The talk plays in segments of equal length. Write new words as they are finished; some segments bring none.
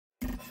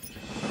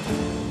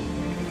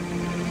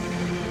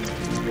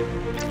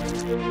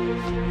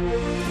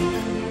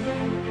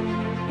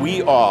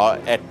We are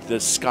at the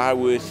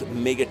Skyworth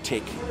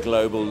Megatech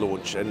Global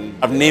launch, and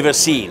I've never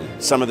seen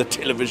some of the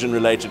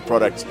television-related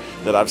products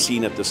that I've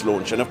seen at this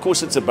launch. And of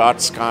course, it's about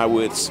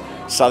Skyworth's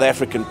South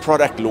African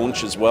product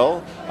launch as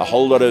well. A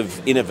whole lot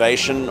of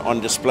innovation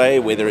on display,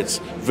 whether it's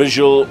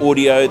visual,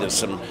 audio, there's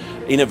some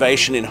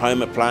innovation in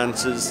home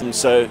appliances. And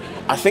so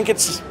I think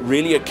it's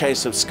really a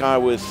case of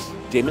Skyworth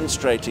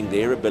demonstrating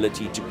their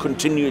ability to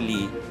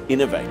continually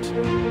innovate.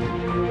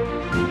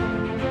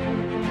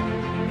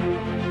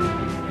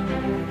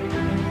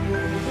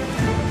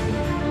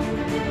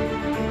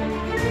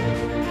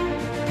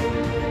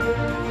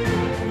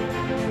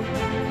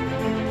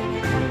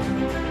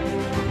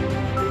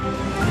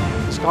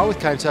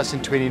 Skyworth came to us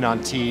in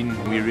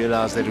 2019. We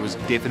realized that it was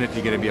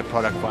definitely going to be a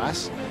product for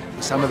us.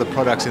 Some of the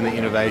products and the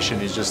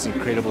innovation is just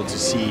incredible to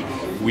see.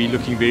 We're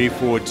looking very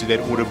forward to that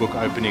order book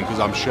opening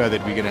because I'm sure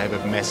that we're going to have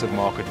a massive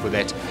market for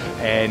that.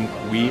 And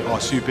we are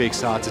super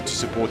excited to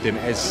support them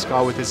as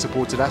Skyworth has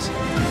supported us.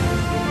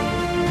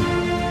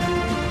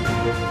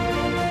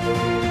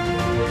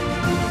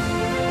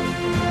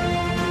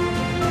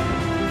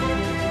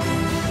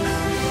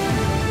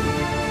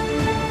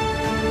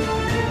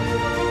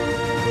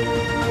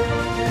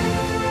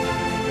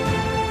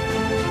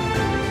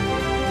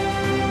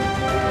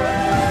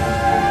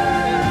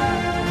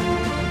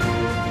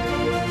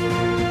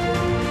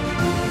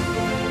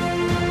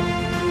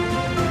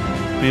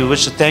 We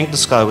wish to thank the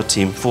Skyworth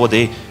team for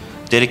their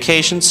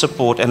dedication,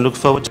 support, and look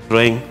forward to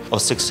growing a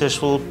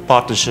successful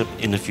partnership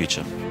in the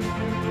future.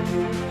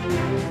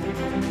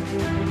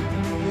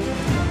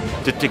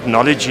 The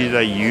technology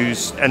they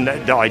use and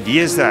the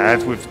ideas they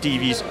have with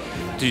TVs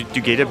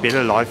to get a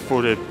better life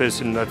for the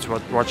person that's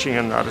watching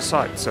on the other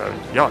side. So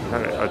yeah,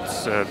 no,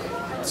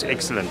 it's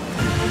excellent.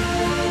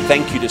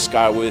 Thank you to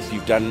Skyworth.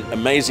 You've done an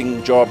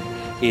amazing job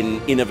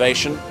in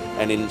innovation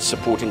and in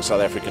supporting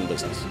South African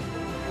business.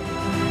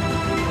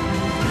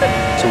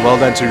 So well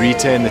done to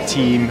Rita and the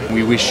team.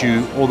 We wish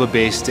you all the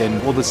best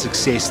and all the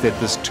success that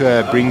this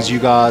tour brings you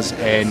guys,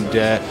 and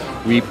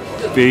we're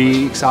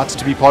very excited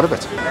to be part of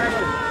it.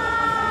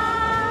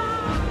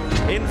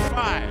 In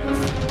 5,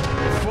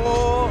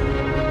 4,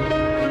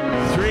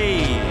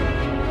 3,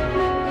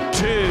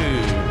 2,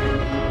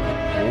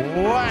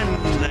 1,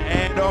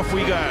 and off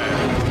we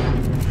go.